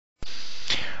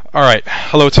All right.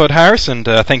 Hello, Todd Harris, and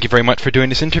thank you very much for doing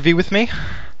this interview with me.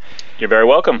 You're very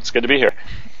welcome. It's good to be here.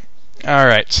 All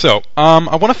right. So,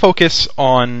 I want to focus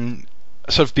on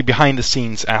sort of the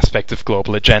behind-the-scenes aspect of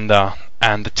Global Agenda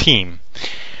and the team.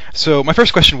 So, my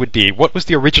first question would be, what was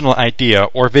the original idea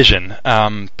or vision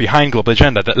behind Global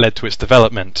Agenda that led to its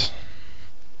development?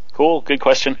 Cool. Good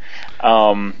question.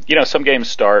 Some games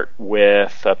start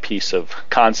with a piece of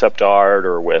concept art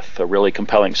or with a really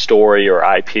compelling story or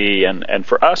IP, and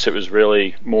for us it was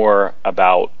really more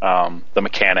about the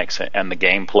mechanics and the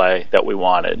gameplay that we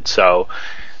wanted. So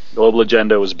Global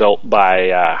Agenda was built by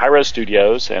Hi-Res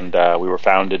Studios, and we were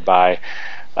founded by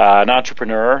an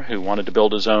entrepreneur who wanted to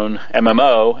build his own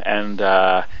MMO,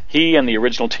 and he and the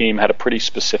original team had a pretty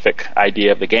specific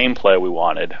idea of the gameplay we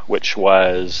wanted, which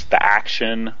was the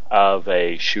action of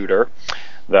a shooter,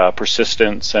 the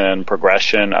persistence and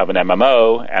progression of an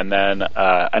MMO, and then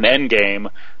an end game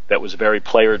that was very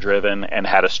player-driven and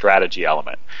had a strategy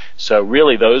element. So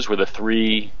really those were the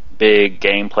three big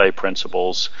gameplay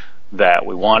principles that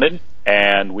we wanted,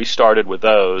 and we started with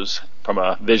those from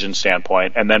a vision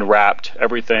standpoint, and then wrapped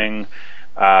everything,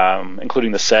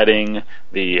 including the setting,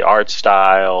 the art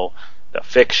style, the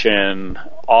fiction,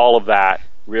 all of that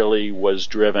really was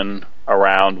driven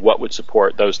around what would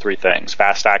support those three things: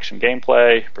 fast action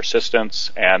gameplay,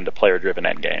 persistence, and a player-driven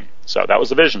endgame. So that was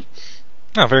the vision.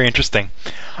 Oh, very interesting.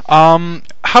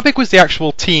 How big was the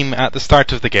actual team at the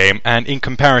start of the game, and in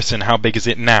comparison, how big is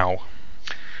it now?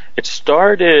 It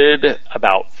started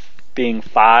about being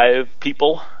 5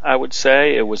 people, I would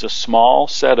say. It was a small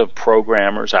set of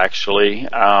programmers, actually,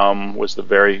 was the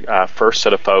very first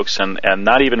set of folks, and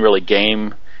not even really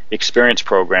game experience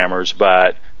programmers,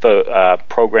 but the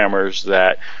programmers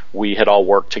that we had all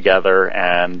worked together,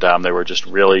 and they were just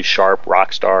really sharp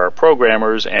rock star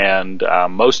programmers, and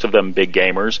most of them big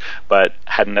gamers, but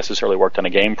hadn't necessarily worked on a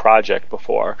game project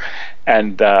before.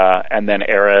 And then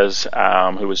Erez,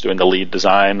 who was doing the lead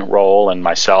design role, and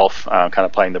myself kind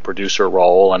of playing the producer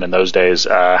role, and in those days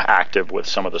active with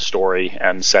some of the story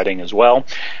and setting as well.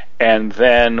 And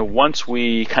then once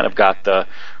we kind of got the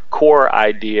core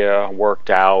idea worked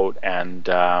out and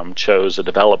chose a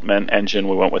development engine,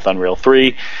 we went with Unreal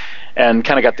 3 and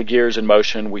kind of got the gears in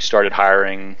motion. We started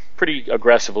hiring pretty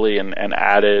aggressively and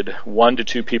added 1 to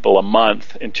 2 people a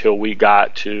month until we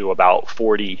got to about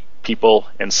 40 people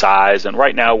in size, and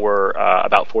right now we're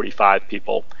about 45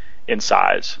 people in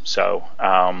size. So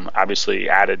obviously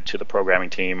added to the programming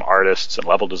team artists and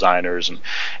level designers and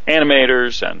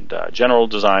animators and general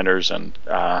designers and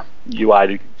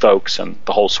UI folks and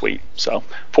the whole suite. So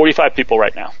 45 people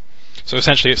right now. So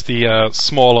essentially it's the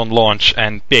small on launch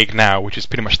and big now, which is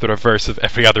pretty much the reverse of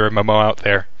every other MMO out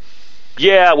there.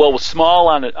 Yeah, well, small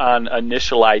on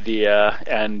initial idea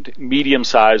and medium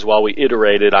size while we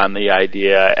iterated on the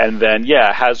idea, and then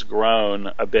has grown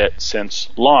a bit since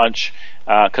launch,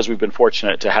 because we've been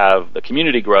fortunate to have the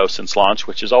community grow since launch,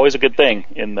 which is always a good thing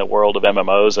in the world of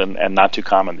MMOs and not too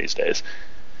common these days.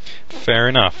 Fair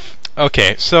enough.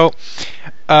 Okay, so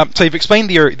you've explained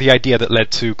the idea that led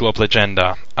to Global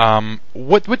Agenda.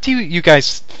 What do you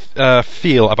guys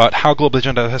feel about how Global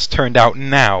Agenda has turned out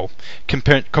now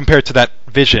compared to that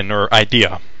vision or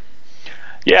idea?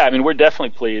 Yeah, I mean, we're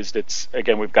definitely pleased.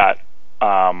 We've got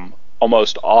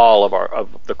almost all of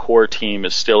the core team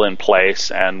is still in place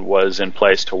and was in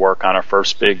place to work on our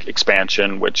first big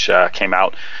expansion, which came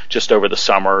out just over the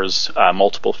summers,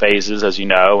 multiple phases, as you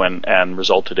know, and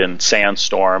resulted in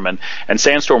Sandstorm. And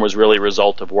Sandstorm was really a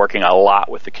result of working a lot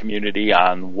with the community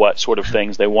on what sort of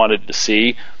things they wanted to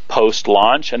see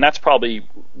post-launch, and that's probably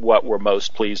what we're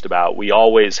most pleased about. We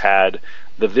always had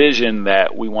the vision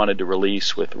that we wanted to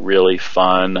release with really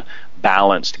fun,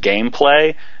 balanced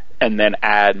gameplay, and then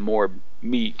add more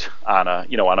meat on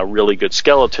a really good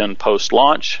skeleton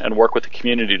post-launch, and work with the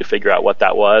community to figure out what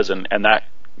that was, and that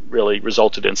really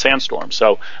resulted in Sandstorm.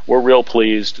 So we're real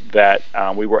pleased that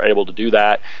we were able to do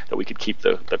that we could keep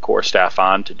the core staff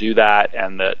on to do that,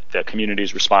 and that the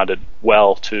communities responded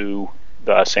well to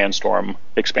the Sandstorm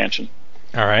expansion.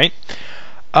 All right.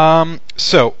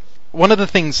 So one of the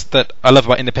things that I love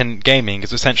about independent gaming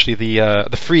is essentially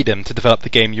the freedom to develop the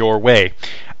game your way.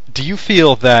 Do you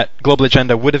feel that Global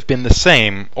Agenda would have been the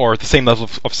same, or the same level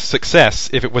of success,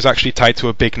 if it was actually tied to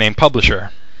a big name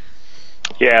publisher?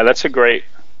 Yeah, that's a great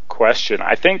question.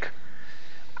 I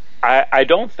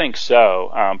don't think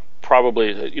so.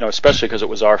 Probably, especially because it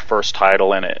was our first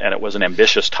title, and it was an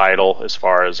ambitious title as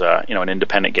far as an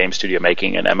independent game studio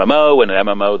making an MMO, and an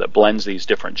MMO that blends these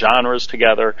different genres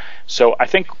together. So I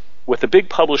think with a big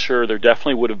publisher, there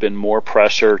definitely would have been more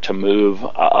pressure to move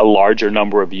a larger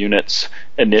number of units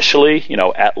initially,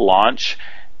 at launch.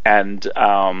 and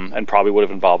probably would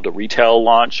have involved a retail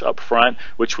launch up front,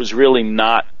 which was really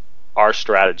not our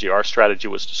strategy. Our strategy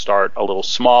was to start a little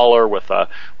smaller with a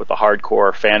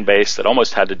hardcore fan base that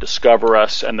almost had to discover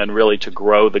us, and then really to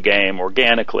grow the game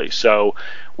organically. So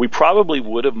we probably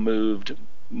would have moved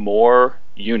more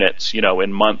units,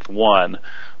 in month one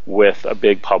with a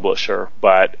big publisher,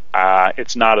 but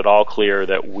it's not at all clear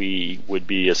that we would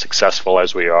be as successful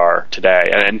as we are today.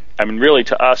 And I mean, really,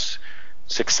 to us,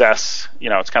 success,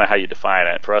 it's kind of how you define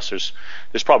it. For us,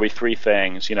 there's probably three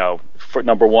things. For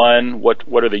number one, what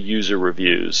are the user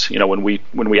reviews? When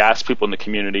we ask people in the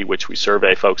community, which we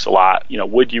survey folks a lot,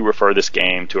 would you refer this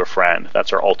game to a friend?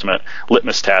 That's our ultimate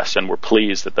litmus test, and we're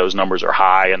pleased that those numbers are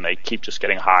high, and they keep just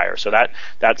getting higher. So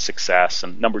that's success.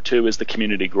 And number two is the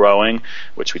community growing,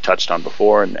 which we touched on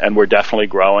before, and we're definitely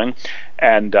growing,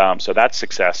 and so that's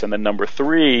success. And then number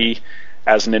three,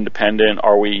 as an independent,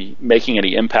 are we making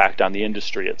any impact on the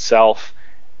industry itself?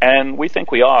 And we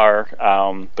think we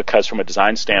are, because from a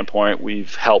design standpoint,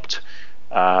 we've helped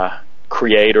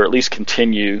create, or at least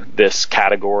continue, this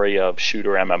category of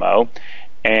shooter MMO.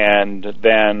 And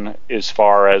then as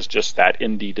far as just that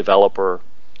indie developer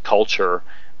culture,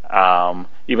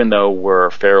 even though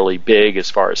we're fairly big as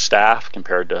far as staff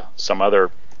compared to some other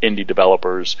indie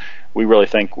developers, we really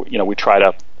think, we try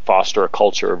to foster a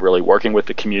culture of really working with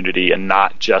the community and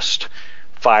not just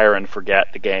fire and forget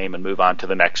the game and move on to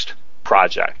the next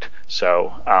project. So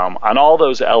on all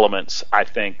those elements, I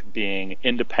think being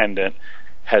independent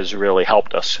has really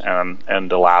helped us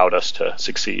and allowed us to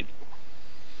succeed.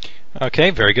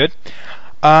 Okay, very good.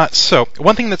 So,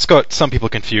 one thing that's got some people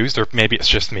confused, or maybe it's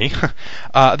just me,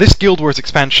 this Guild Wars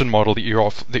expansion model that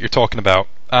you're talking about,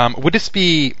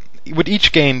 would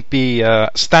each game be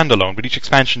standalone? Would each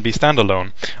expansion be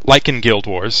standalone, like in Guild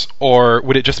Wars, or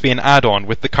would it just be an add-on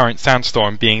with the current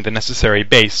Sandstorm being the necessary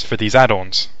base for these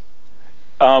add-ons?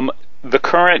 The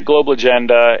current Global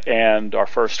Agenda and our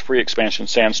first free expansion,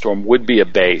 Sandstorm, would be a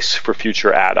base for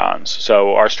future add-ons.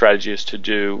 So our strategy is to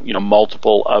do,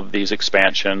 multiple of these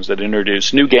expansions that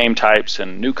introduce new game types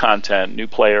and new content, new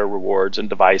player rewards and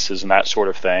devices and that sort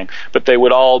of thing. But they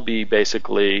would all be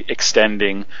basically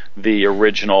extending the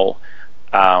original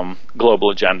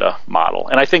Global Agenda model.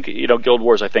 And I think, Guild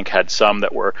Wars, I think, had some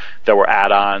that were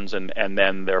add-ons, and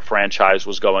then their franchise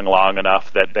was going long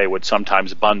enough that they would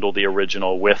sometimes bundle the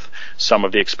original with some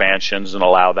of the expansions and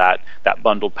allow that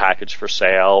bundled package for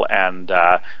sale, and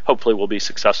hopefully we'll be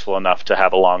successful enough to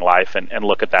have a long life and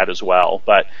look at that as well.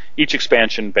 But each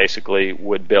expansion basically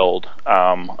would build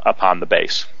upon the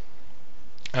base.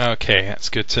 Okay, that's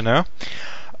good to know.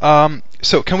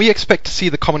 So can we expect to see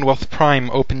the Commonwealth Prime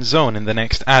open zone in the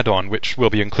next add-on, which will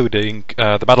be including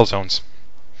the battle zones?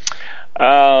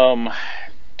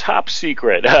 Top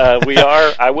secret.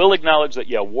 I will acknowledge that,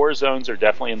 war zones are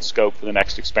definitely in scope for the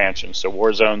next expansion. So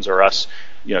war zones are us,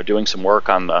 doing some work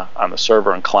on the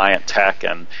server and client tech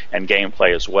and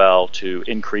gameplay as well to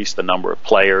increase the number of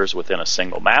players within a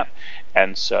single map.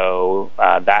 And so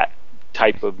that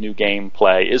type of new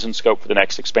gameplay is in scope for the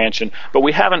next expansion, but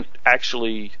we haven't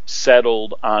actually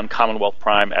settled on Commonwealth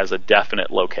Prime as a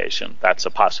definite location. That's a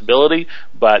possibility,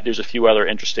 but there's a few other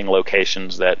interesting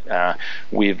locations that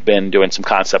we've been doing some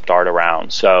concept art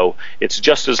around. So it's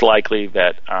just as likely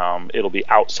that it'll be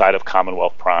outside of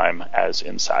Commonwealth Prime as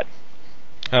inside.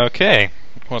 Okay.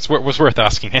 Well, it was worth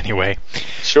asking anyway.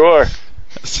 Sure.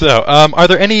 So, are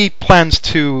there any plans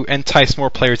to entice more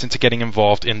players into getting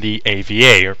involved in the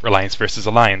AVA, or Alliance versus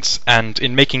Alliance, and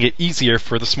in making it easier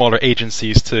for the smaller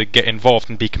agencies to get involved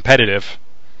and be competitive?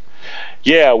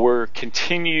 Yeah, we're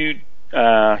continually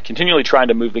trying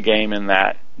to move the game in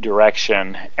that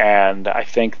direction, and I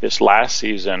think this last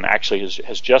season actually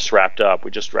has just wrapped up.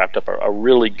 We just wrapped up a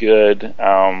really good,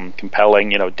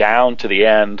 compelling, down to the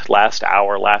end, last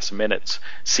hour, last minutes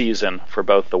season for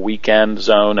both the weekend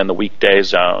zone and the weekday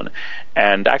zone.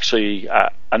 And actually,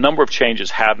 a number of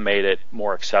changes have made it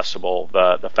more accessible.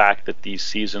 The fact that these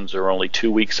seasons are only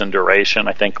 2 weeks in duration,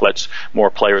 I think, lets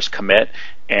more players commit,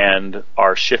 and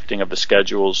our shifting of the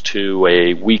schedules to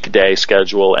a weekday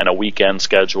schedule and a weekend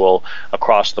schedule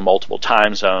across the multiple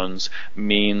time zones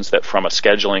means that from a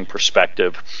scheduling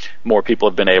perspective, more people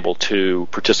have been able to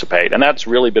participate. And that's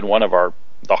really been one of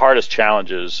the hardest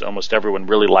challenges. Almost everyone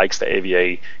really likes the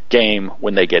AVA game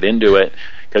when they get into it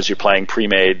because you're playing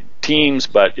pre-made teams,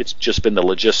 but it's just been the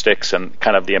logistics and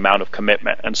kind of the amount of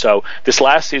commitment. And so this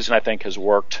last season, I think, has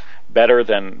worked better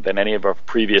than any of our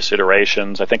previous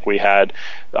iterations. I think we had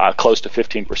close to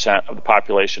 15% of the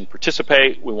population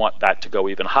participate. We want that to go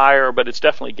even higher, but it's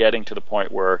definitely getting to the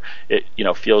point where it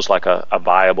feels like a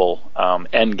viable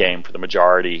end game for the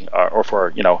majority or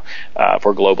for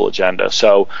Global Agenda.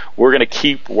 So we're going to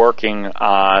keep working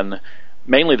on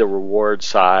mainly the reward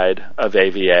side of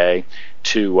AVA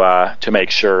to make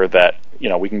sure that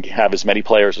we can have as many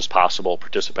players as possible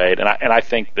participate, and I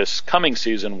think this coming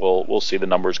season we'll see the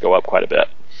numbers go up quite a bit.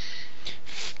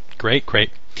 Great.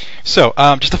 So,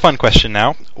 just a fun question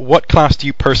now. What class do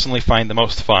you personally find the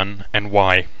most fun, and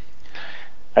why?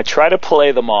 I try to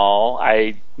play them all.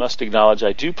 I must acknowledge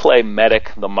I do play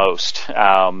medic the most.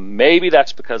 Maybe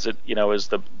that's because it is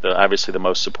the obviously the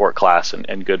most support class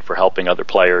and good for helping other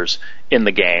players in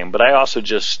the game. But I also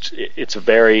it's a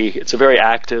very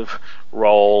active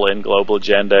role in Global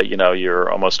Agenda.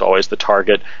 You're almost always the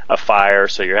target of fire,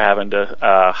 so you're having to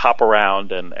hop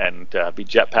around and be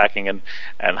jetpacking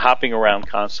and hopping around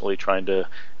constantly trying to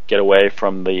get away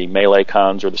from the melee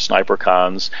cons or the sniper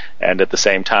cons, and at the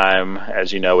same time,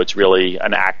 as you know, it's really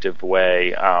an active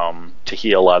way to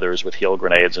heal others with heal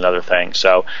grenades and other things.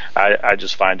 So I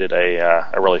just find it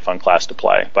a really fun class to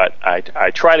play, but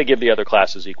I try to give the other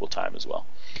classes equal time as well.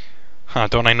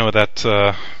 Don't I know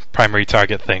that primary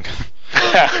target thing?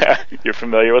 You're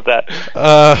familiar with that?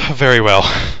 Very well.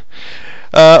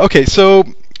 Okay, so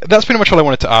that's pretty much all I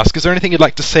wanted to ask. Is there anything you'd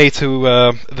like to say to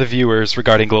the viewers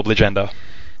regarding Global Agenda?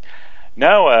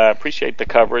 No, appreciate the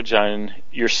coverage on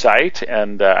your site,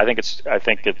 and I think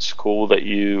it's cool that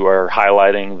you are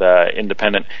highlighting the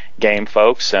independent game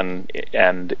folks, and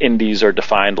indies are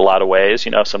defined a lot of ways.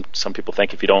 Some people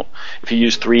think if you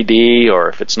use 3D, or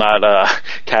if it's not a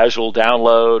casual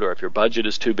download, or if your budget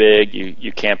is too big,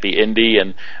 you can't be indie.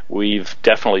 And we've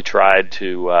definitely tried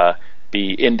to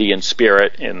be indie in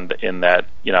spirit in that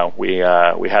we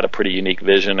had a pretty unique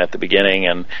vision at the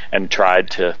beginning and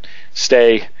tried to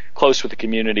stay close with the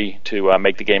community to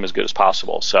make the game as good as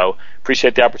possible. So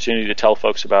appreciate the opportunity to tell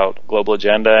folks about Global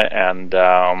Agenda, and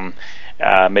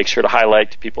make sure to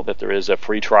highlight to people that there is a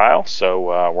free trial.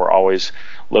 So we're always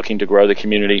looking to grow the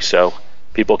community so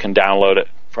people can download it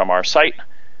from our site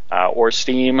or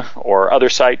Steam or other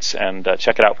sites and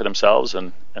check it out for themselves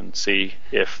and see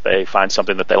if they find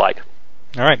something that they like.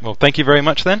 All right. Well, thank you very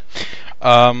much then.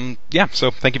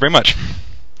 So thank you very much.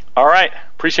 All right.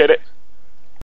 Appreciate it.